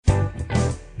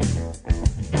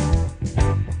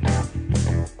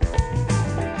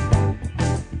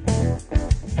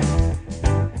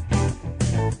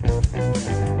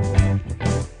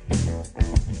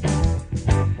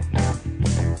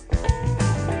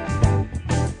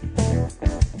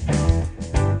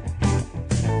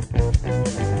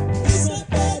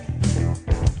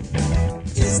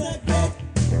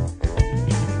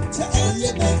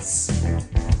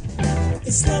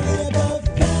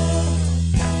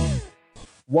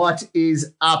What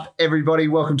is up, everybody?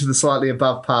 Welcome to the Slightly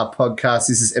Above Par podcast.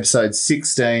 This is episode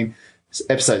 16,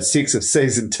 episode 6 of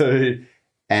season 2,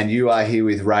 and you are here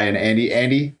with Ray and Andy.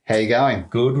 Andy, how you going?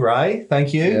 Good, Ray.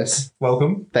 Thank you. Yes.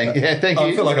 Welcome. Thank you. I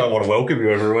feel like I want to welcome you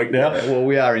every week now. Well,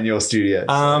 we are in your studio.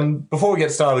 Before we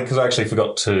get started, because I actually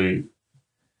forgot to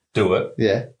do it,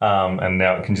 Yeah. and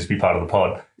now it can just be part of the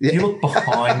pod. Yeah. You look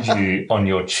behind you on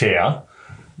your chair,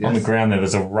 on the ground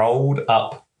there's a rolled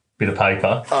up bit of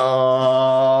paper.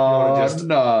 Oh, just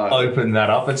no. Open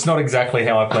that up. It's not exactly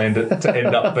how I planned it to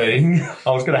end up being. I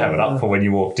was going to have it up for when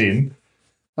you walked in.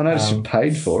 I noticed you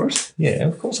paid for it. Yeah,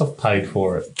 of course I've paid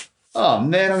for it. Oh,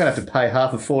 man, I'm going to have to pay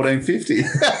half of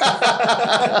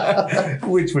 $14.50.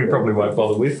 Which we probably won't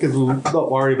bother with because we'll not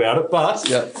worry about it. But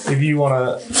if you want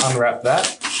to unwrap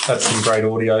that, that's some great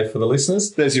audio for the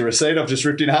listeners. There's your receipt. I've just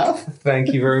ripped in half.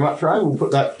 Thank you very much, Ray. We'll put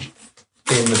that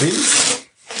in the bin.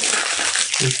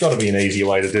 There's got to be an easier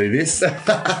way to do this.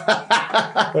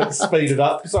 Let's speed it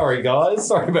up. Sorry, guys.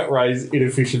 Sorry about Ray's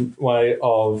inefficient way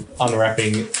of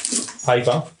unwrapping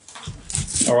paper.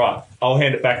 All right. I'll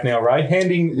hand it back now, Ray.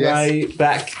 Handing Ray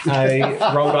back a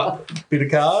rolled up bit of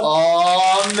card.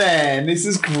 Oh, man, this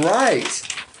is great.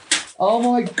 Oh,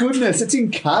 my goodness. It's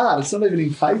in card. It's not even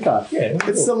in paper. Yeah.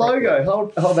 It's the logo.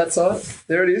 Hold that side.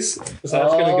 There it is. So it's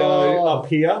going to go up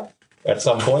here at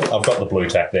some point. I've got the blue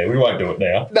tack there. We won't do it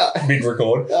now. No.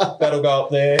 Mid-record. That'll go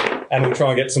up there, and we'll try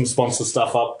and get some sponsor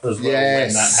stuff up as well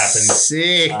when that happens.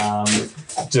 Sick.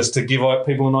 Just to give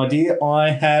people an idea, I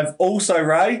have also,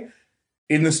 Ray,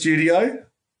 in the studio,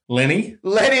 Lenny,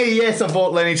 yes, I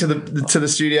brought Lenny to the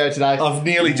studio today. I've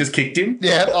nearly just kicked him.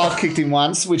 Yeah, I've kicked him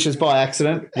once, which is by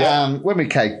accident. Yeah. When we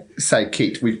say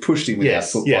kicked, we pushed him with our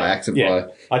foot by accident. Yeah.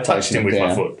 I touched him with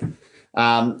my foot.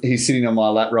 He's sitting on my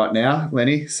lap right now.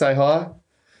 Lenny, say hi.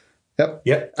 Yep.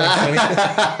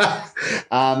 Thanks,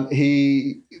 Lenny.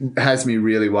 He has me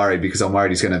really worried because I'm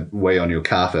worried he's going to wee on your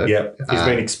carpet. Yep. He's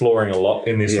been exploring a lot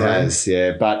in this room. Has,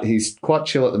 yeah, but he's quite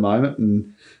chill at the moment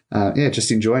and just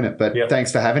enjoying it. But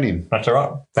thanks for having him. That's all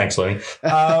right. Thanks, Lenny.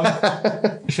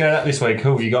 Shout out this week.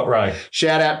 Who have you got, Ray?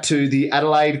 Shout out to the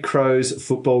Adelaide Crows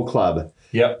Football Club.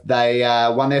 Yep. They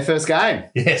won their first game.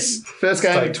 Yes. First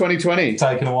game of 2020.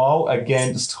 Taken a while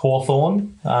against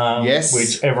Hawthorn. Yes.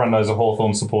 Which everyone knows a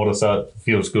Hawthorn supporter, so it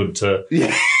feels good to...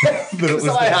 Yeah.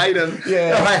 I hate them.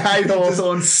 Yeah. I hate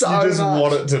Hawthorn so much. You just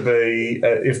want it to be...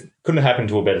 if couldn't happen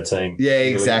to a better team. Yeah,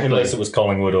 exactly. Unless it was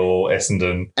Collingwood or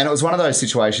Essendon. And it was one of those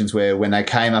situations where when they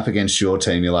came up against your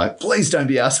team, you're like, please don't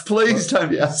be us. Please don't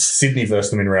be us. Sydney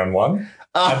versed them in round one.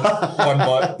 And won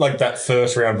by like that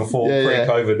first round before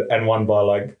pre-COVID and won by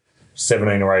like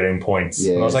 17 or 18 points.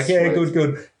 Yeah, and I was like, sweet.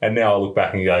 good. And now I look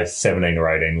back and go, 17 or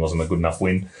 18 wasn't a good enough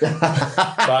win.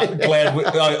 But glad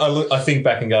I think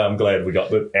back and go, I'm glad we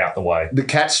got it out the way. The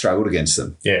Cats struggled against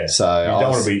them. Yeah.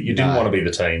 So you didn't want to be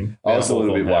the team. I was a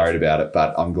little bit worried about it,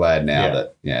 but I'm glad now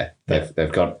that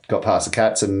they've got past the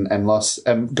Cats and lost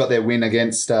and got their win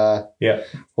against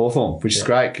Hawthorn, which is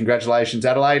great. Congratulations,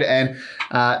 Adelaide. And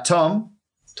Tom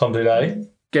Duday.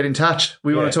 Get in touch.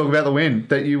 We want to talk about the win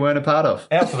that you weren't a part of.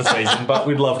 Out for the season, but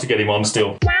we'd love to get him on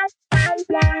still.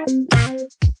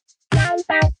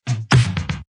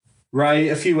 Ray,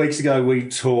 a few weeks ago we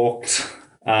talked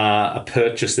a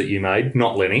purchase that you made,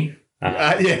 not Lenny.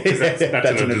 That's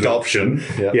an adoption.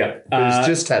 Yeah. He's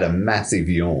just had a massive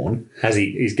yawn.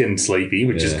 He's getting sleepy,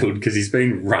 which is good because he's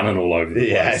been running all over the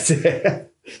place.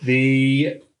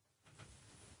 The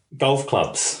golf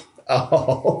clubs.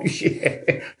 Oh,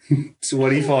 yeah.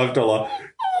 $25.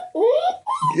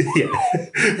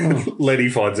 Lenny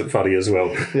finds it funny as well.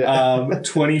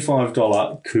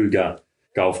 $25 Cougar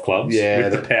golf clubs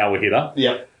with the power hitter.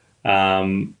 Yep.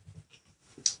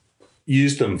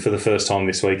 Used them for the first time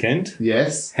this weekend.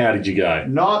 Yes. How did you go?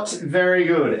 Not very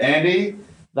good, Andy.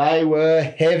 They were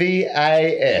heavy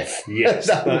AF. Yes.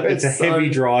 It's a heavy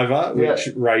driver, which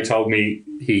Ray told me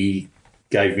he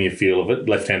gave me a feel of it.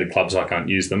 Left-handed clubs, I can't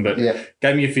use them, but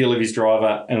gave me a feel of his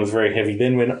driver and it was very heavy.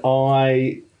 Then when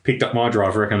I picked up my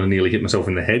driver, I kind of nearly hit myself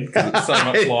in the head because it's so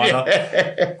much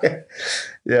lighter.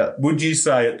 Yeah. Would you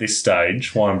say at this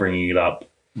stage, why I'm bringing it up,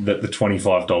 that the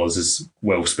 $25 is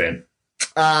well spent?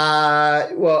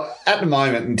 Well, at the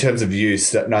moment, in terms of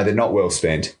use, no, they're not well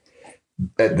spent.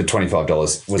 The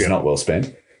 $25 was not well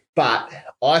spent. But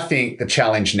I think the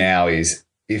challenge now is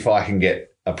if I can get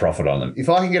a profit on them. If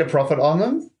I can get a profit on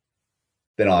them,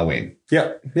 then I win.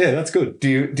 Yeah, that's good. Do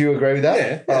you agree with that?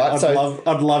 Yeah. All right,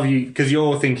 I'd love you because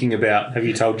you're thinking about. Have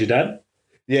you told your dad?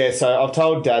 Yeah, so I've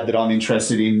told Dad that I'm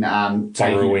interested in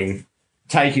borrowing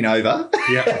taking over,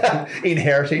 Yeah.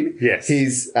 inheriting Yes.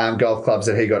 his golf clubs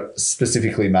that he got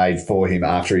specifically made for him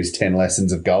after his 10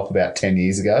 lessons of golf about 10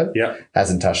 years ago. Yep.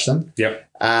 Hasn't touched them. Yep.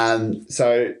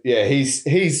 So, yeah,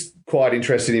 he's quite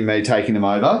interested in me taking them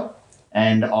over.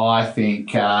 And I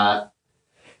think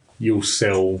You'll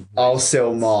sell. I'll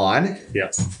sell mine.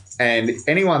 Yep. And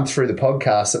anyone through the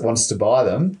podcast that wants to buy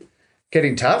them, get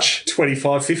in touch.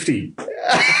 $25.50.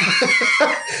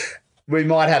 We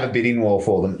might have a bidding war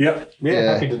for them. Yep.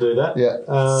 Yeah, happy to do that. Yeah.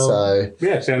 So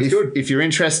Yeah, sounds good. if you're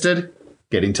interested,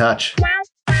 get in touch.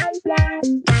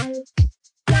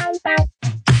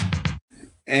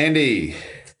 Andy.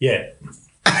 Yeah.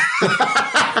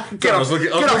 Get off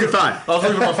your phone. I was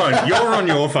looking at my phone. You're on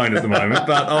your phone at the moment,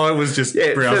 but I was just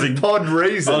browsing. For pod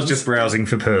reasons. I was just browsing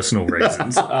for personal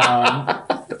reasons.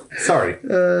 Sorry.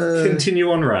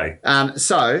 Continue on, Ray.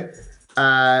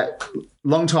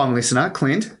 Long-time listener,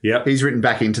 Clint. Yep. He's written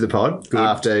back into the pod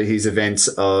after his events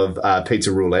of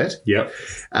Pizza Roulette. Yep.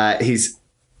 He's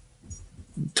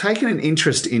taken an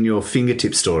interest in your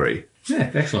fingertip story.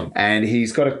 Yeah, excellent. And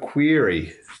he's got a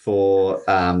query for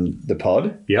the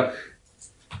pod. Yep.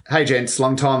 Hey, gents,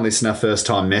 long-time listener,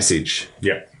 first-time message.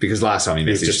 Yep. Because last time he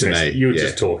messaged to me. You were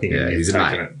just talking. Yeah, and he's a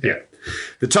mate. it. Yeah.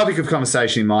 The topic of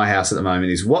conversation in my house at the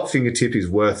moment is what fingertip is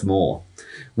worth more?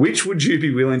 Which would you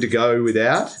be willing to go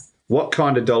without? What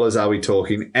kind of dollars are we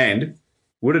talking? And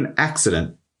would an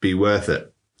accident be worth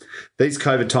it? These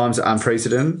COVID times are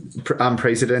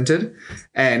unprecedented,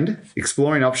 and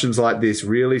exploring options like this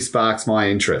really sparks my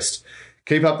interest.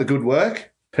 Keep up the good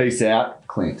work. Peace out,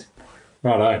 Clint.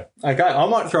 Righto. Okay, I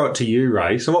might throw it to you,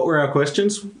 Ray. So what were our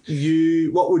questions?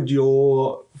 What would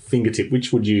your fingertip,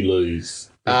 which would you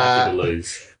lose? Happy to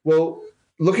lose. Well,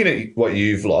 looking at what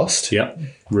you've lost. Yep.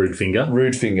 Rude finger.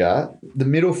 The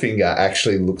middle finger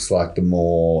actually looks like the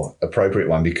more appropriate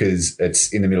one because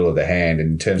it's in the middle of the hand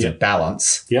in terms of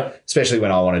balance. Yep. Especially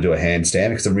when I want to do a handstand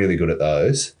because I'm really good at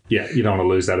those. Yeah, you don't want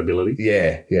to lose that ability.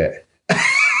 Yeah.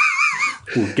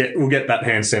 We'll get that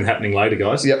handstand happening later,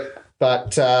 guys. Yep.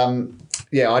 But,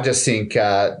 I just think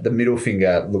the middle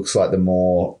finger looks like the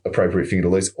more appropriate finger to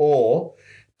lose. Or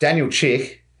Daniel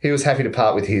Chick, he was happy to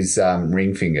part with his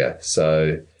ring finger.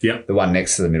 So the one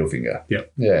next to the middle finger.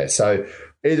 Yep. Yeah. So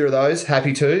either of those,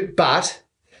 happy to. But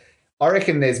I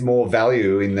reckon there's more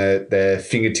value in the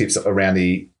fingertips around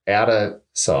the outer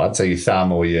side, so your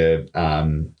thumb or your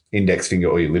index finger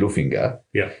or your little finger.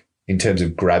 Yeah. In terms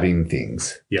of grabbing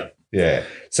things. Yeah. Yeah.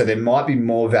 So there might be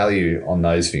more value on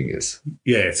those fingers.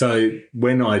 Yeah. So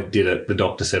when I did it, the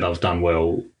doctor said I've done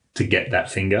well to get that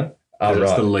finger. Oh, right.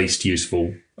 It's the least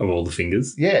useful of all the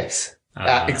fingers. Yes.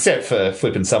 Except for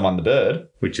flipping someone the bird.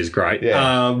 Which is great.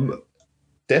 Yeah.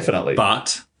 Definitely.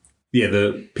 But, yeah,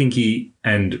 the pinky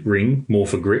and ring, more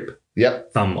for grip.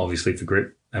 Yep. Thumb, obviously, for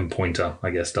grip. And pointer, I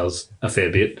guess, does a fair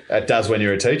bit. It does when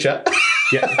you're a teacher.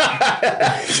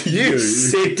 Yeah. You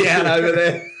sit down over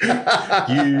there.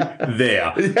 You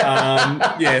there.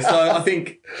 So I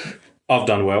think I've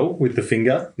done well with the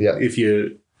finger. Yeah.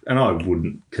 And I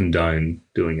wouldn't condone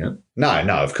doing it. No,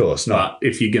 of course not. But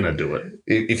if you're going to do it.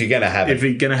 If you're going to have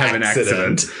an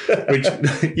accident, which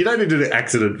you don't need to do an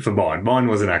accident for mine. Mine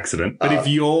was an accident. But if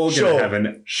you're going to have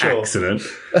an accident,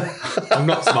 I'm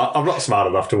not smart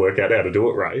enough to work out how to do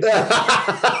it, Ray.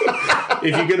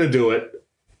 If you're going to do it,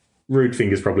 rude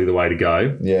finger's probably the way to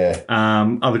go. Yeah.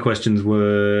 Other questions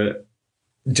were...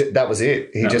 That was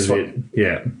it.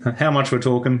 Yeah. How much we're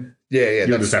talking? Yeah.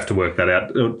 You'll just have to work that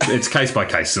out. It's case by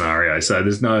case scenario, so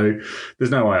there's no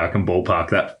way I can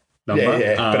ballpark that number.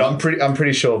 Yeah. But I'm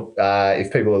pretty sure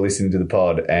if people are listening to the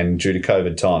pod and due to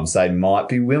COVID times, they might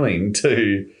be willing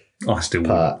to. I still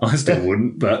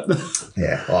wouldn't, but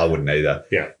yeah, I wouldn't either.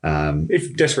 Yeah.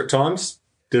 If desperate times,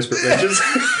 desperate measures,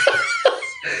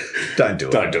 don't do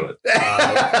it. Don't do it.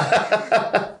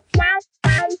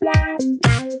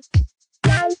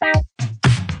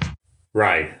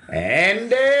 Ray.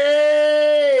 Andy!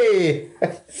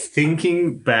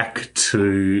 Thinking back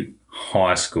to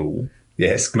high school.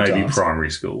 Yes, maybe times. Primary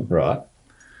school. Right.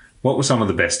 What were some of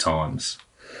the best times?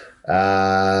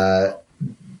 Well,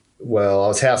 I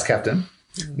was house captain.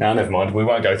 No, never mind. We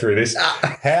won't go through this.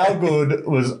 How good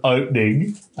was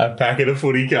opening a packet of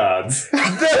footy cards?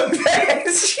 The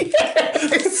best!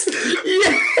 Yes!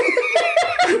 Yes!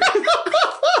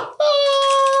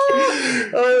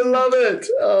 I love it.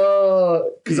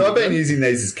 Because I've been using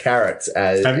these as carrots.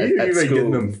 Have you? At You've been school.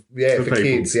 getting them for people.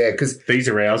 kids. Yeah, because these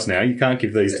are ours now. You can't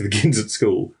give these to the kids at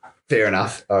school. Fair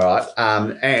enough. All right.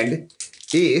 And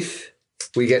if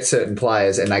we get certain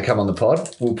players and they come on the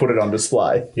pod, we'll put it on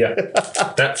display. Yeah.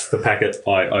 That's the packet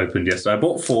I opened yesterday. I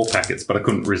bought 4 packets, but I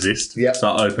couldn't resist. Yep. So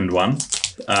I opened one.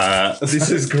 This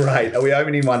is great. Are we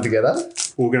opening one together?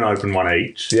 We're going to open one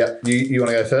each. Yep. You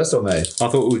want to go first or me? I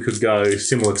thought we could go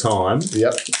similar time.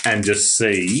 Yep. And just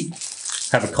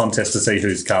have a contest to see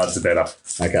whose cards are better.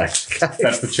 Okay.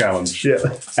 That's the challenge. Yeah.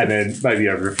 And then maybe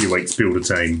over a few weeks build a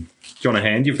team. Do you want a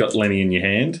hand? You've got Lenny in your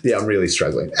hand. Yeah, I'm really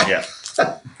struggling. Yeah.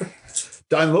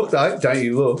 Don't look though. Don't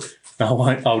you look. I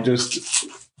won't. I'll just...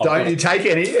 Don't you take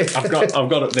any. I've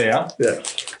got it there. Yeah.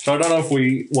 So I don't know if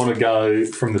we want to go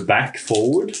from the back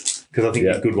forward, because I think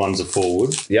the good ones are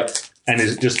forward. Yep. And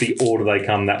is it just the order they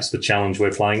come, that's the challenge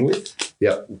we're playing with?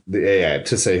 Yep. Yeah,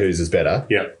 to see whose is better.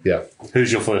 Yep. Yep.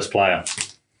 Who's your first player?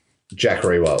 Jack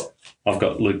Rewalt. I've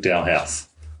got Luke Dalhouse.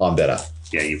 I'm better.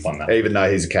 Yeah, you've won that. Even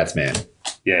though he's a Cats man.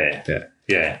 Yeah. Yeah.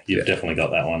 Yeah, you've definitely got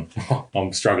that one.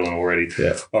 I'm struggling already.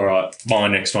 Yeah. All right, my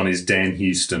next one is Dan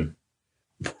Houston.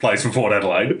 Plays for Port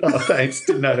Adelaide. Oh, thanks.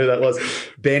 Didn't know who that was.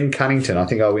 Ben Cunnington. I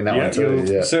think I'll win that one too. You've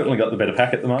Yeah. certainly got the better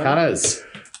pack at the moment. Cunners.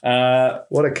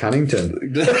 What a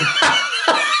Cunnington.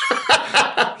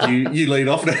 You lead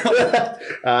off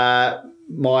now.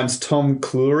 Mine's Tom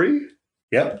Cleary.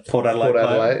 Yep, Port Adelaide. Port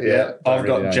Adelaide, yeah. I've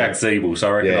got Jack Zeeble, so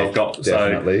I reckon Yeah, I've got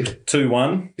definitely.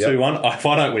 2-1. Yep. 2-1. If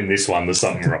I don't win this one, there's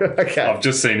something wrong. Okay. I've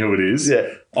just seen who it is. Yeah.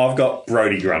 I've got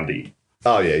Brody Grundy.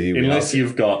 Oh, yeah, you win. Unless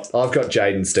you've got... I've got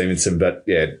Jaden Stevenson, but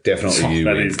yeah, definitely you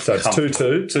That win. is So it's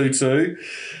 2-2. 2-2.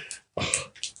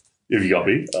 Have you got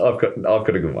me? I've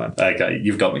got a good one. Okay,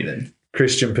 you've got me then.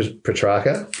 Christian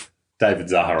Petrarca. David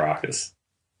Zaharakis.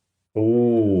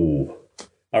 Ooh.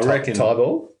 I reckon... Tie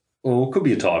ball? Well, it could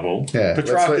be a tie ball. Yeah,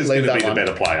 Petrarca's leave going to that be one. the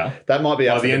better player. That might be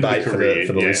By up the for end of debate the for career.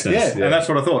 the listeners. Yeah, and that's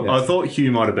what I thought. Yeah. I thought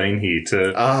Hugh might have been here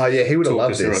to... Yeah, he would have Talk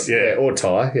loved us through this. it, yeah. Or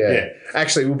Ty, yeah.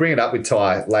 Actually, we'll bring it up with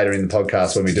Ty later in the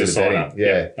podcast when we do Just the sign betting. up.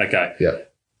 Yeah. Okay. Yeah.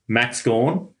 Max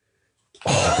Gawn.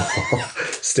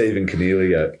 Stephen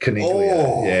Caniglio.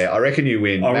 Oh. Yeah, I reckon you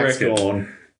win. I Max reckon.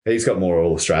 Gawn. He's got more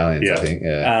All-Australians, I think.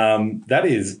 Yeah. That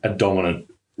is a dominant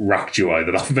ruck duo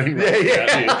that I've been running out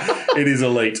here. It is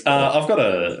elite. I've got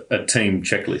a team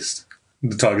checklist.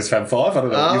 The Tigers Fab Five. I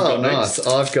don't know what you've got nice. next.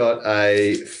 I've got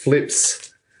a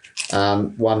flips,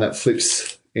 one that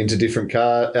flips into different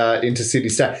into Sydney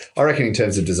Stack. I reckon in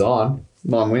terms of design,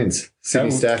 mine wins.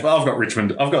 Sydney Stack. Well, I've got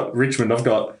Richmond. I've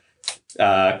got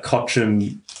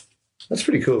Cochin, That's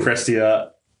pretty cool.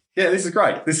 Prestia. Yeah, this is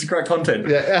great. This is great content.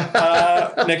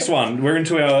 Yeah. Next one. We're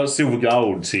into our silver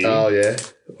golds here. Oh, yeah.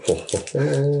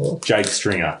 Jake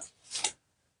Stringer.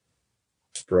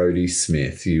 Brody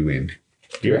Smith, you win.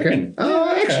 Do you reckon?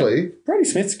 Oh, Okay. actually, Brody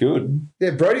Smith's good.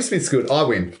 yeah, Brody Smith's good. I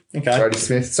win. Okay. Brody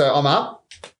Smith. So I'm up.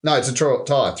 No, it's a tie,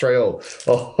 3-all.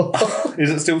 Oh. Is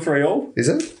it still 3-all? Is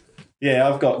it? Yeah,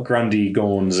 I've got Grundy,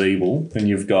 Gawn, Zeeble, and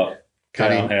you've got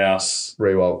Cunning. House.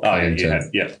 Rewalt. Oh, yeah, Cunnington. you have.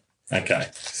 Yeah. Okay.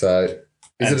 So is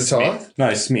And it a tie? Smith.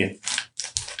 No, Smith.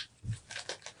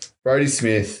 Brody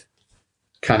Smith,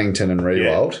 Cunnington, and Yeah.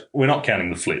 Rewalt. We're not counting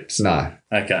the flips. No.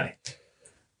 Okay.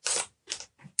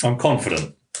 I'm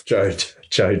confident. Joe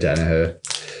Danaher.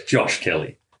 Josh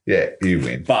Kelly. Yeah, you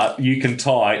win. But you can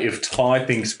tie if Ty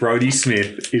thinks Brody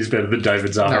Smith is better than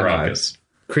David Zaharakis.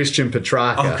 Christian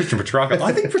Petrarca. Oh, Christian Petrarca.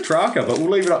 I think Petrarca, but we'll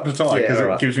leave it up to Ty Yeah, because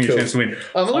alright, it gives me cool. a chance to win.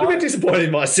 I'm a little bit disappointed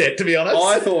in my set, to be honest.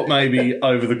 I thought maybe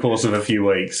over the course of a few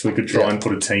weeks we could try and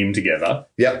put a team together,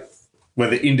 Yep.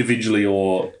 whether individually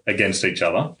or against each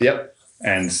other, Yep.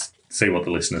 and see what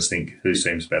the listeners think, who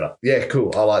seems better. Yeah,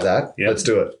 cool. I like that. Yep. Let's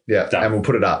do it. Yeah. Done. And we'll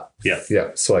put it up. Yeah. Yeah,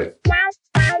 sweet.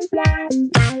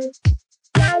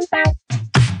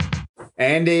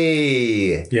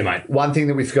 Andy. Yeah, mate. One thing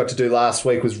that we forgot to do last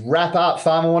week was wrap up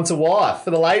Farmer Wants a Wife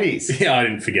for the ladies. Yeah, I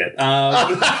didn't forget.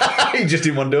 You just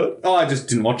didn't want to do it? I just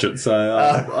didn't watch it, so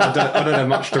I don't have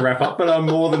much to wrap up, but I'm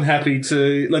more than happy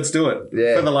to. Let's do it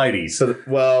for the ladies. So,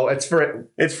 well, it's for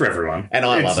It's for everyone, And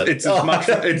I love it.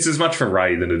 It's as much for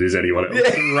Ray than it is anyone else.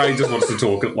 Ray just wants to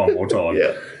talk it one more time.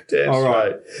 Yeah. Damn All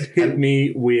right, straight. hit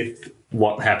me with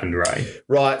what happened, Ray.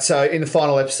 Right. So in the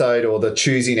final episode or the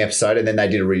choosing episode, and then they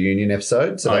did a reunion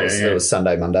episode. So that was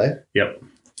Sunday, Monday. Yep.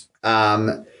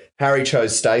 Harry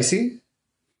chose Stacey.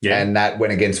 Yeah. And that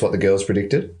went against what the girls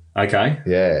predicted. Okay.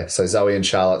 Yeah. So Zoe and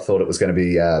Charlotte thought it was going to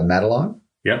be Madeline.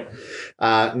 Yep.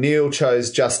 Neil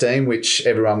chose Justine, which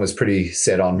everyone was pretty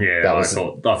set on. Yeah, That I was,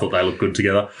 thought they looked good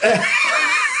together.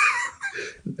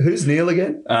 who's Neil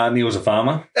again? Neil's a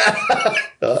farmer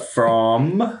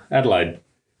from Adelaide.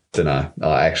 Don't know.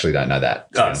 I actually don't know that.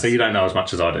 Oh, so you don't know as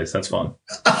much as I do, so that's fine.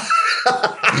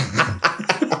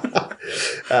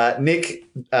 Nick,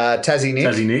 Tassie Nick.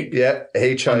 Tassie Nick. Yeah,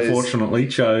 he chose. Unfortunately,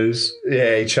 chose.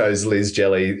 Yeah, he chose Liz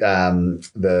Jelly,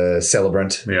 the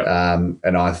celebrant. Yeah.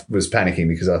 And I was panicking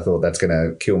because I thought that's going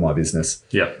to kill my business.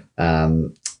 Yep.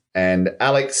 And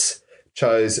Alex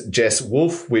chose Jess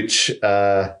Wolfe, which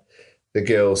the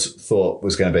girls thought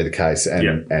was going to be the case,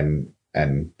 and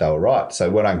they were right. So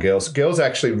well done, girls. Girls are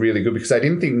actually really good because they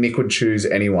didn't think Nick would choose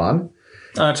anyone.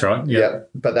 Oh, that's right. Yeah,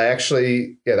 but they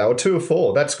actually, they were 2 of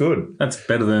 4. That's good. That's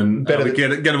better than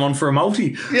get them on for a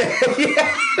multi. Yeah,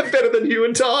 better than you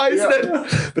and Ty, isn't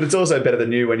it? But it's also better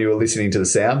than you when you were listening to the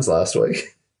sounds last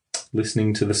week.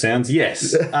 Listening to the sounds,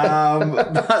 yes.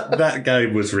 But that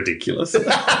game was ridiculous.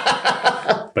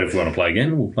 But if we want to play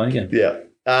again, we'll play again. Yeah.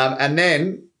 And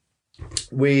then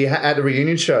we had a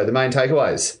reunion show, the main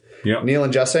takeaways. Yep. Neil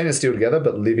and Justine are still together,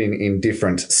 but living in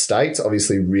different states.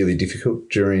 Obviously, really difficult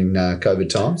during COVID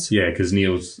times. Yeah, because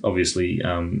Neil's obviously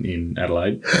in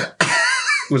Adelaide.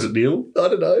 Was it Neil? I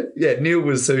don't know. Yeah, Neil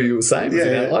was who you were saying.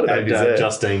 Yeah, I don't know if he's there.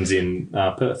 Justine's in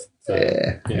Perth. So,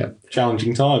 yeah.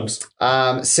 Challenging times.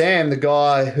 Sam, the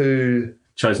guy who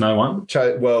Chose no one.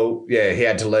 he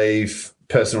had to leave,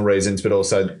 personal reasons, but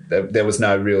also there was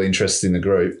no real interest in the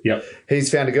group. Yep.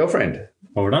 He's found a girlfriend.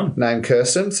 Well done. Named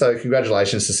Kirsten. So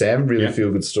congratulations to Sam. Really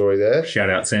feel good story there. Shout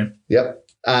out, Sam. Yep.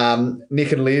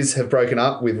 Nick and Liz have broken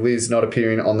up, with Liz not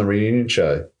appearing on the reunion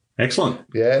show. Excellent.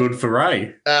 Yeah. Good for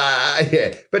Ray.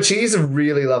 Yeah. But she is a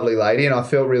really lovely lady, and I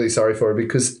felt really sorry for her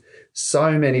because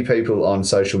so many people on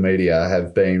social media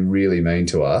have been really mean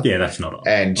to her. Yeah, that's not.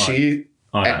 And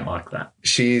I don't like that.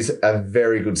 She's a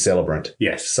very good celebrant.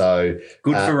 Yes. So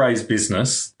good for Ray's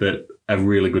business that a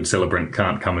really good celebrant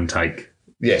can't come and take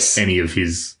any of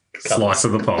his slice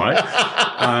of the pie.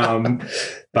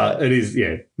 But it is,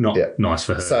 not nice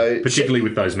for her, so particularly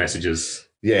with those messages.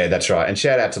 Yeah, that's right. And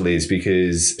shout out to Liz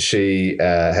because she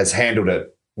has handled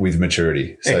it with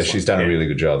maturity. So Excellent. She's done a really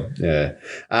good job. Yeah.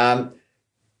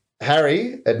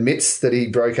 Harry admits that he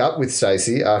broke up with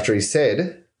Stacey after he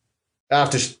said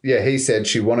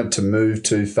she wanted to move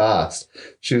too fast.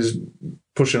 She was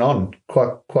pushing on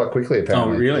quite quickly,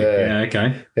 apparently. Oh, really? Yeah,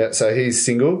 okay. Yeah, so he's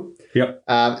single. Yep.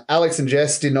 Alex and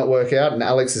Jess did not work out, and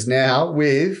Alex is now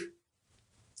with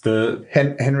the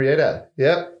Henrietta.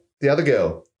 Yep, the other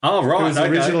girl. Oh, right. Who was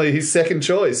originally his second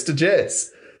choice to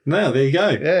Jess. No, there you go.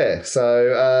 Yeah,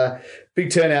 so big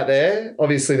turnout there.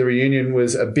 Obviously, the reunion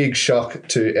was a big shock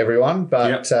to everyone,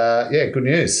 but good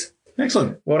news.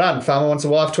 Excellent. Well done. Farmer Wants a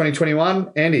Wife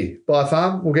 2021. Andy, buy a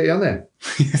farm. We'll get you on there.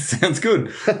 Sounds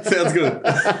good. Sounds good.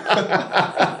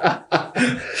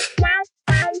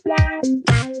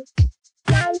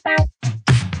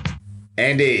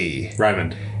 Andy.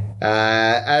 Raymond.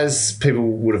 As people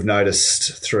would have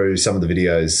noticed through some of the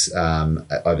videos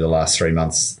over the last 3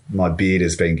 months, my beard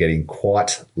has been getting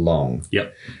quite long.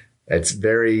 Yep. It's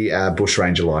very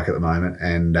bushranger-like at the moment,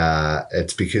 and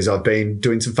it's because I've been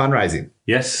doing some fundraising.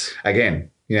 Yes.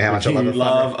 Again, you know how much I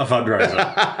love a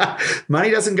fundraiser. Money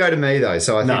doesn't go to me, though,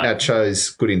 so I think that shows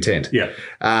good intent. Yeah.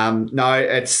 No,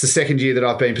 it's the second year that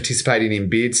I've been participating in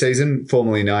beard season,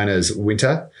 formerly known as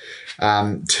winter,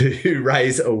 to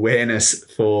raise awareness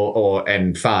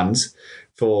and funds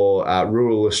for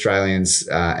rural Australians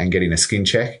and getting a skin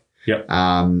check. Yep.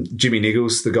 Jimmy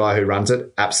Niggles, the guy who runs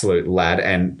it, absolute lad,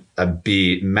 and a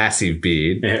beard, massive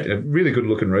beard, a really good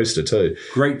looking rooster too.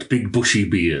 Great big bushy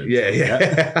beard.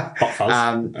 Yeah. Hot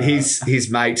fuzz.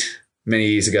 His mate many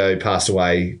years ago passed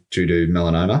away due to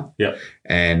melanoma. Yep.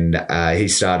 And he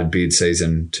started beard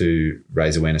season to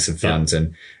raise awareness of funds,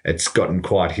 and it's gotten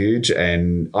quite huge.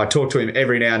 And I talk to him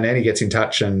every now and then. He gets in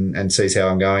touch and sees how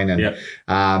I'm going. And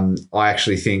I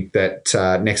actually think that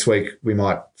next week we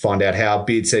might find out how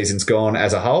beard season's gone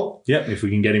as a whole. Yep, if we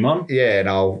can get him on. Yeah, and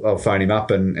I'll phone him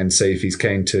up and see if he's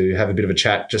keen to have a bit of a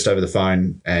chat just over the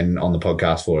phone and on the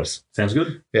podcast for us. Sounds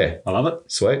good. Yeah. I love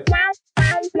it. Sweet.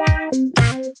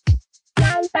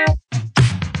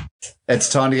 It's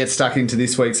time to get stuck into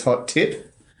this week's hot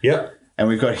tip. Yep. And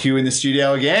we've got Hugh in the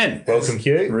studio again. Welcome,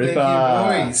 Hugh. Ripper.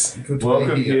 Thank you, boys. Good to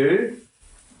Welcome, be here. Hugh.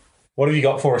 What have you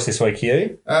got for us this week,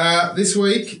 Hugh? This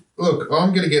week, look,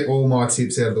 I'm going to get all my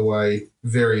tips out of the way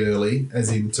very early,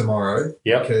 as in tomorrow.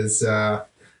 Yep. Because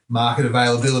market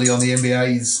availability on the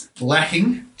NBA is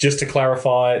lacking. Just to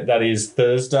clarify, that is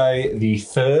Thursday, the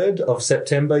 3rd of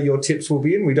September. Your tips will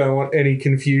be in. We don't want any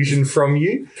confusion from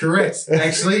you. Correct.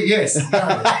 Actually, yes.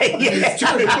 No, it's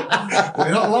true.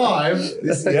 We're not live.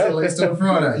 This is released on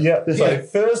Friday. Yeah. So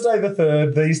Thursday the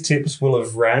 3rd, these tips will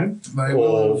have ran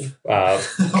or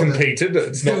competed.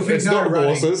 It's not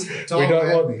horses. We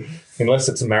don't want, unless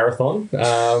it's a marathon.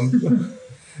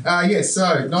 Yes,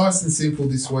 so nice and simple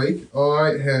this week.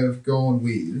 I have gone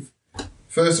with,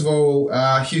 first of all,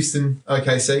 Houston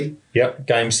OKC. Yep,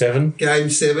 Game 7.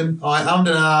 Game 7. I ummed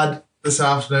and ahed this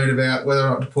afternoon about whether or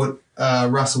not to put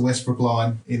Russell Westbrook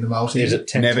line in the multi. Is it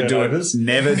 10 turnovers?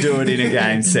 Never do it in a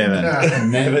Game 7. No.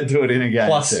 Never do it in a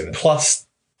Game 7. Plus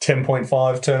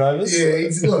 10.5 turnovers. Yeah,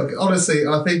 look, honestly,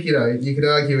 I think, you could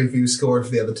argue if he was scoring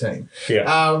for the other team.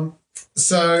 Yeah.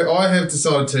 So I have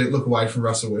decided to look away from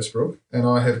Russell Westbrook, and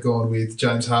I have gone with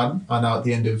James Harden. I know at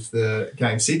the end of the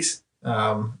Game 6,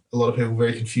 a lot of people were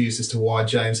very confused as to why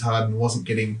James Harden wasn't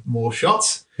getting more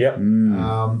shots. Yep.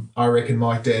 I reckon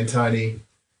Mike D'Antoni,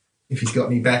 if he's got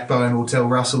any backbone, will tell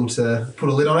Russell to put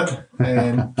a lid on it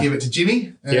and give it to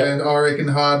Jimmy. And I reckon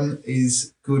Harden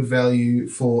is good value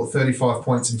for 35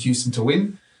 points in Houston to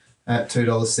win at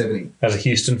 $2.70. As a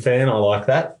Houston fan, I like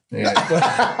that. Yeah.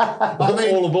 I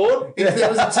mean, all aboard. If there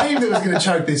was a team that was going to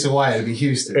choke this away, it'd be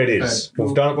Houston. It is.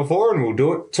 We've done it before and we'll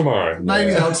do it tomorrow.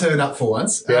 Maybe they'll turn up for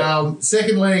once. Yep.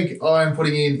 Second leg I'm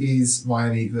putting in is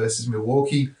Miami versus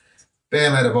Milwaukee.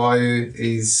 Bam Adebayo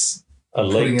is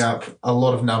putting up a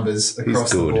lot of numbers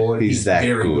across the board. He's that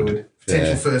very good.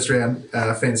 Potential first round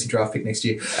fantasy draft pick next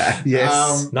year.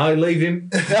 Yes. No, leave him.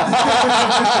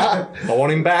 I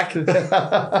want him back. But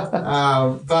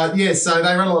yeah, so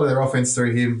they run a lot of their offense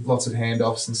through him. Lots of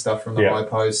handoffs and stuff from the high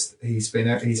post. He's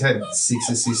had 6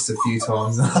 assists a few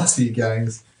times in the last few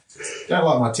games. Don't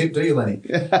like my tip, do you, Lenny?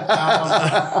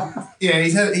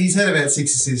 He's had about 6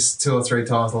 assists 2 or 3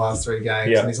 times the last 3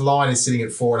 games, and his line is sitting at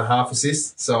 4.5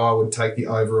 assists. So I would take the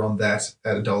over on that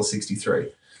at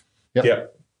 $1.63.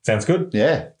 Yep. Sounds good.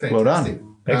 Yeah. Fantastic. Well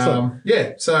done.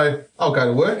 Excellent. So I'll go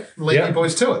to work and leave you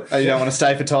boys to it. Oh, you don't want to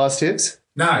stay for Ty's tips?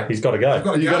 No. He's got to go. I've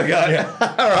got to You go. got to go. Yeah.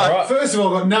 All right. First of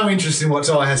all, I've got no interest in what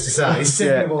Ty has to say.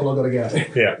 Second of all, I've got to go.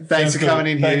 Yeah. Thanks for coming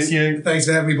in here. Thanks, you. Thanks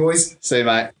for having me, boys. See you,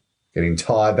 mate. Getting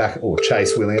Ty back, or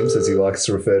Chase Williams, as he likes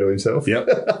to refer to himself. Yep.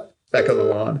 Back on the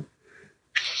line.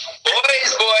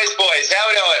 Boys, how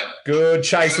we doing? Good.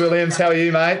 Chase Williams, how are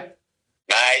you, mate?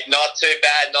 Mate, not too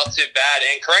bad.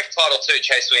 And correct title too,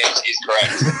 Chase Williams is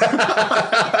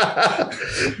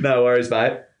correct. No worries,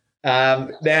 mate.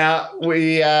 Now,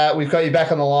 we've got you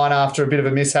back on the line after a bit of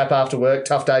a mishap after work.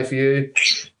 Tough day for you.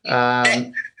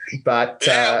 But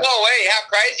how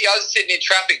crazy. I was sitting in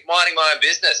traffic minding my own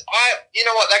business. You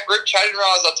know what, that group chat, I didn't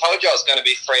realise I told you I was going to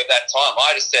be free at that time.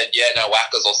 I just said, no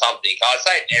whackers or something. I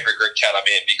say it in every group chat I'm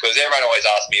in because everyone always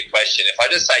asks me a question. If I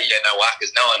just say, no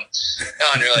whackers, no one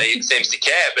really seems to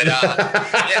care. But,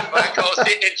 I was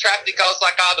sitting in traffic. I was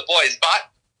like, the boys.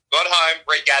 But got home,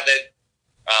 regathered.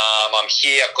 I'm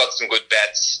here. I've got some good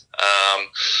bets.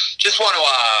 Just want to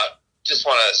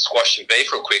squash some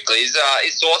beef real quickly. Is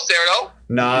Sauce there at all?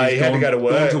 No, he had to go to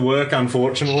work. Gone to work,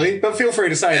 unfortunately. But feel free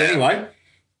to say it anyway.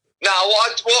 No,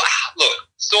 look,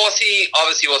 Saucy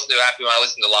obviously wasn't too happy when I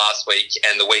listened to last week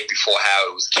and the week before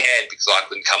how it was canned because I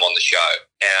couldn't come on the show.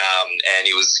 And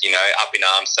he was, up in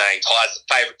arms saying Ty's the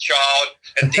favourite child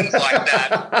and things like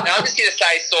that. Now, I'm just going to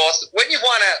say, Sauce, when you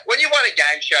won a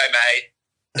game show, mate,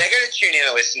 they're going to tune in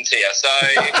and listen to you. So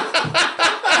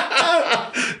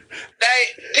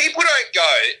people don't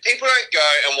go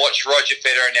and watch Roger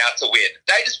Federer now to win.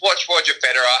 They just watch Roger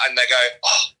Federer and they go,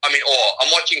 I'm in awe. I'm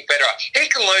watching Federer.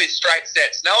 He can lose straight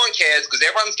sets. No one cares because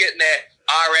everyone's getting their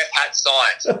RF hat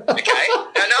signed. Okay?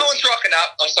 Now, no one's rocking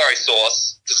up, I'm sorry,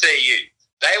 Sauce, to see you.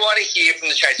 They want to hear from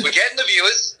the Chase. We're getting the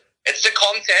viewers. It's the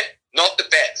content, not the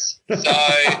bets. So,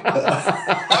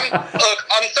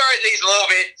 I'm sorry that he's a little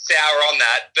bit sour on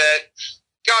that, but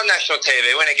go on national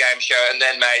TV, win a game show, and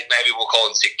then, mate, maybe we'll call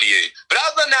in sick for you. But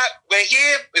other than that, we're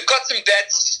here. We've got some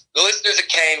bets. The listeners are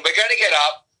keen. We're going to get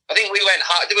up. I think we went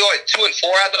hard. Did we go 2 and 4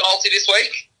 out the multi this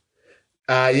week?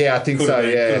 Yeah, I think so,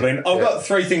 yeah. I've got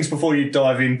 3 things before you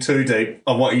dive in too deep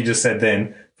on what you just said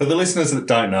then. For the listeners that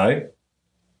don't know,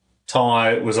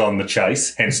 Ty was on the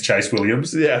Chase, hence Chase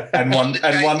Williams. Yeah. And one. Or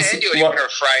do you want to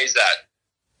rephrase that?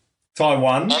 Ty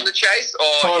won. On the Chase?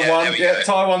 Or,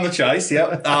 Ty won the Chase,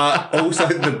 yep. Also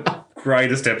the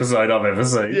greatest episode I've ever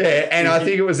seen. Yeah, and I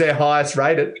think it was their highest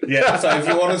rated. Yeah, so if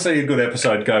you want to see a good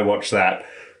episode, go watch that.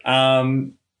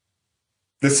 The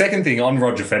second thing on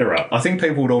Roger Federer, I think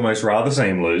people would almost rather see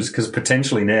him lose because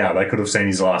potentially now they could have seen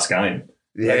his last game.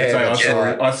 Yeah,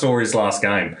 I saw his last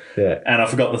game. Yeah. And I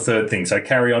forgot the third thing, so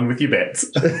carry on with your bets.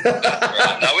 That's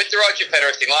right. No, with the Roger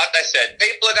Federer thing, like they said,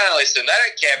 people are going to listen. They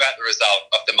don't care about the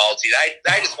result of the multi.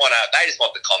 They just want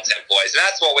the content, boys, and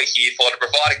that's what we're here for, to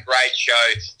provide a great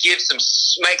show,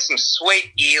 make some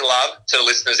sweet ear love to the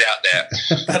listeners out there,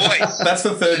 boys. That's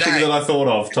the third thing that I thought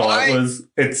of, Ty.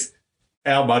 It's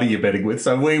our money you're betting with,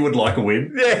 so we would like a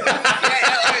win. Yeah.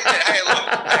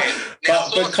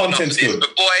 But content's good.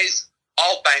 But boys,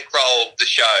 I'll bankroll the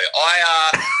show.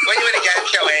 When you're in a game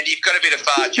show, Andy, you've got a bit of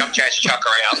jump change chuck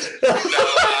around. So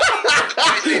the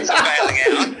boys need some bailing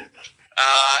out.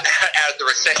 out of the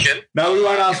recession. No, we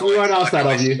won't ask that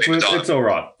of you. It's all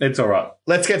right. It's all right.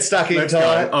 Let's get stuck in,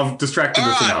 Ty. I've distracted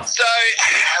us enough. So,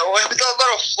 with a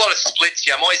lot of splits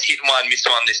here, I'm always hitting one,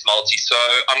 missing one this multi. So,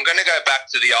 I'm going to go back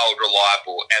to the old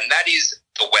reliable, and that is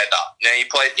the weather. Now, you're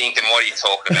probably thinking, what are you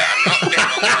talking about?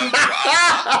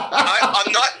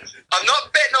 I'm not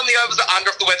betting on the overs or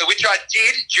under of the weather, which I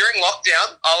did during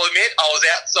lockdown. I'll admit, I was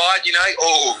outside,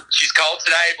 she's cold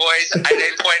today, boys,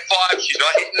 18.5, she's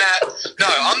not hitting that. No,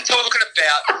 I'm talking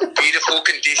about beautiful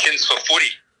conditions for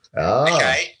footy. Oh.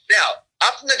 Okay? Now,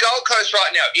 up in the Gold Coast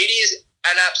right now, it is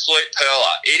an absolute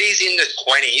perler. It is in the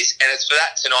 20s, and it's for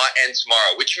that tonight and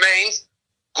tomorrow, which means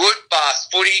good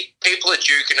fast footy, people are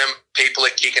juking them, people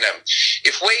are kicking them.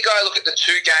 If we go look at the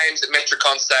two games at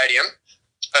Metricon Stadium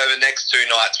over the next 2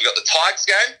 nights, we've got the Tigers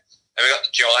game and we've got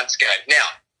the Giants game.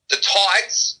 Now, the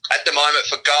Tigers at the moment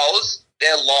for goals,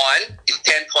 their line is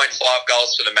 10.5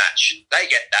 goals for the match. They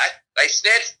get that. They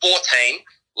snared 14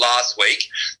 last week.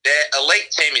 Their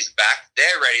elite team is back.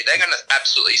 They're ready. They're going to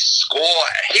absolutely score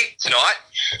a heap tonight.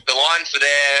 The line for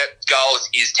their goals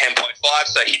is 10.5,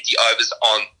 so hit the overs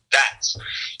on that.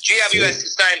 GWS,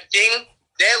 the same thing.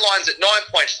 Their line's at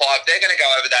 9.5. They're going to go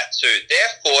over that too. Their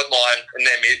forward line and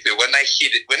their midfield, when they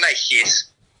hit,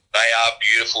 they are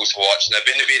beautiful to watch. And they've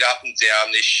been a bit up and down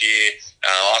this year.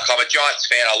 I'm a Giants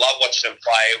fan. I love watching them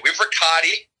play. With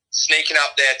Riccardi sneaking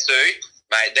up there too,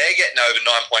 mate, they're getting over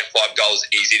 9.5 goals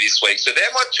easy this week. So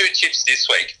they're my 2 tips this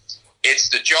week. It's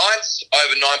the Giants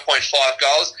over 9.5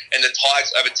 goals and the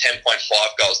Tigers over 10.5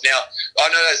 goals. Now, I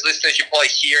know those listeners, you're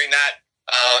probably hearing that.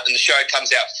 And the show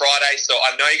comes out Friday, so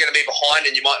I know you're going to be behind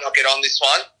and you might not get on this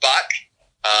one, but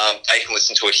they can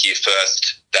listen to it here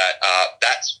first.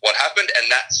 That's what happened, and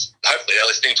that's hopefully they're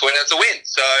listening to it and it's a win.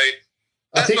 So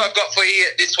that's what I've got for you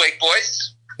this week,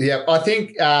 boys. Yeah, I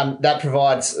think that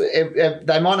provides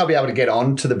they might not be able to get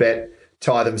on to the bet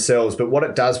tie themselves, but what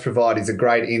it does provide is a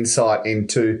great insight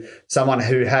into someone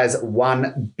who has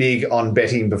won big on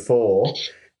betting before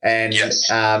and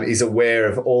is aware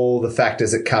of all the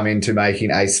factors that come into making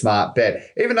a smart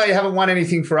bet. Even though you haven't won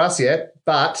anything for us yet,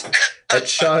 but it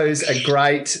shows a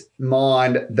great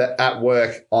mind that at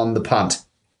work on the punt.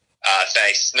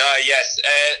 Thanks. No, yes.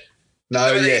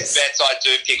 Some of these bets I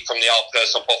do pick from the old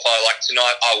personal portfolio. Like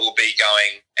tonight, I will be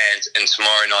going, and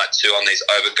tomorrow night too, on these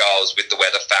over goals with the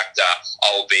weather factor.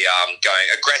 I will be going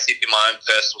aggressive in my own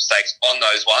personal stakes on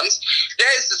those ones.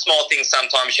 There's the small things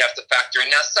sometimes you have to factor in.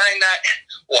 Now, saying that,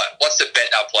 what's the bet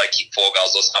they'll play kick 4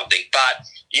 goals or something? But,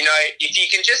 if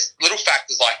you can just, little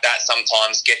factors like that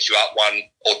sometimes get you up 1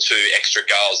 or 2 extra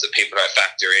goals that people don't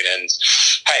factor in. And,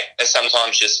 hey, it's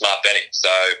sometimes just smart betting.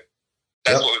 So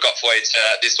that's what we've got for you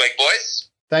this week, boys.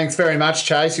 Thanks very much,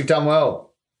 Chase. You've done well.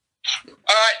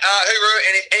 All right, Hooroo,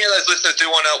 and if any of those listeners do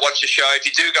want to watch the show, if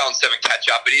you do go on 7 Catch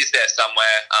Up, it is there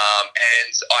somewhere,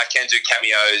 and I can do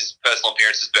cameos, personal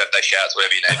appearances, birthday shouts,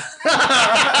 whatever you need. All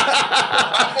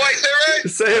right, boys, Hooroo.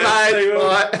 See you,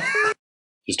 mate. Bye.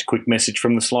 Just a quick message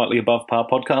from the Slightly Above Par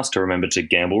podcast to remember to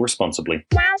gamble responsibly.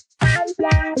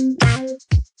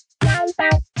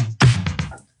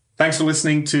 Thanks for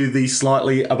listening to the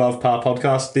Slightly Above Par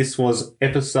podcast. This was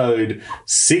episode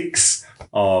 6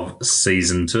 of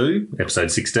season 2,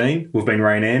 episode 16. We've been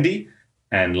Ray and Andy,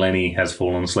 and Lenny has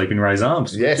fallen asleep in Ray's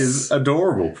arms, which is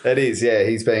adorable. It is, yeah.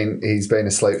 He's been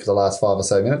asleep for the last 5 or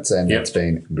so minutes, and it's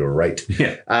been great.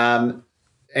 Yeah.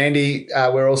 Andy,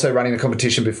 we're also running a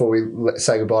competition before we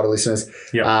say goodbye to listeners.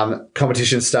 Yep.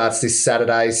 Competition starts this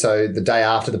Saturday, so the day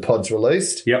after the pod's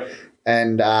released. Yep.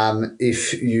 And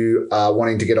if you are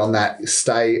wanting to get on that,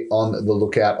 stay on the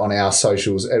lookout on our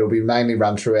socials. It'll be mainly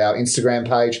run through our Instagram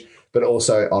page, but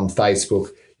also on Facebook.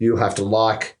 You'll have to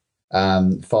like,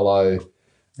 follow,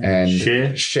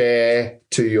 and share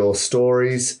to your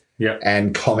stories. Yep.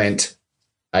 And comment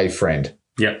a friend.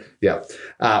 Yep. Yep.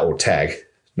 Or tag,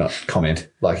 not comment.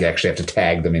 Like you actually have to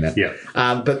tag them in it. Yeah.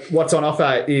 But what's on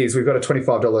offer is we've got a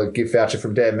 $25 gift voucher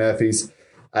from Dan Murphy's,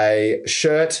 a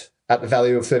shirt at the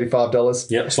value of $35.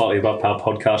 Yep, Slightly Above Par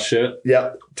podcast shirt.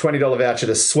 Yep, $20 voucher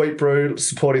to Sweet Brew,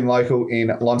 supporting local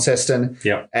in Launceston.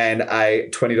 Yep. And a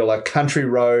 $20 Country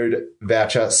Road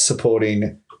voucher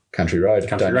supporting Country Road.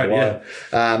 Country Road,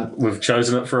 yeah. We've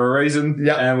chosen it for a reason,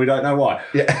 and we don't know why.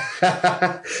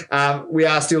 Yeah. We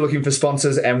are still looking for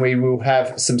sponsors, and we will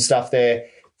have some stuff there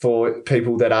for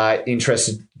people that are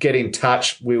interested. Get in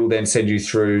touch. We will then send you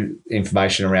through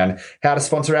information around how to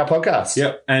sponsor our podcast.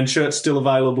 Yep, and shirts still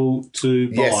available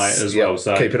to buy as well.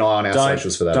 So keep an eye on our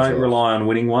socials for that. Don't rely on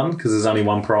winning one because there's only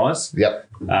one prize. Yep.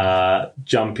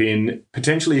 Jump in.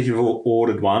 Potentially, if you've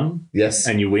ordered one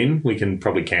and you win, we can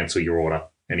probably cancel your order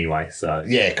anyway. So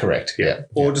yeah, correct. Yeah.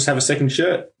 Or just have a second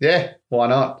shirt. Yeah, why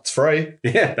not? It's free.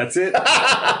 Yeah, that's it.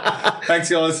 Thanks,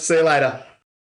 guys. See you later.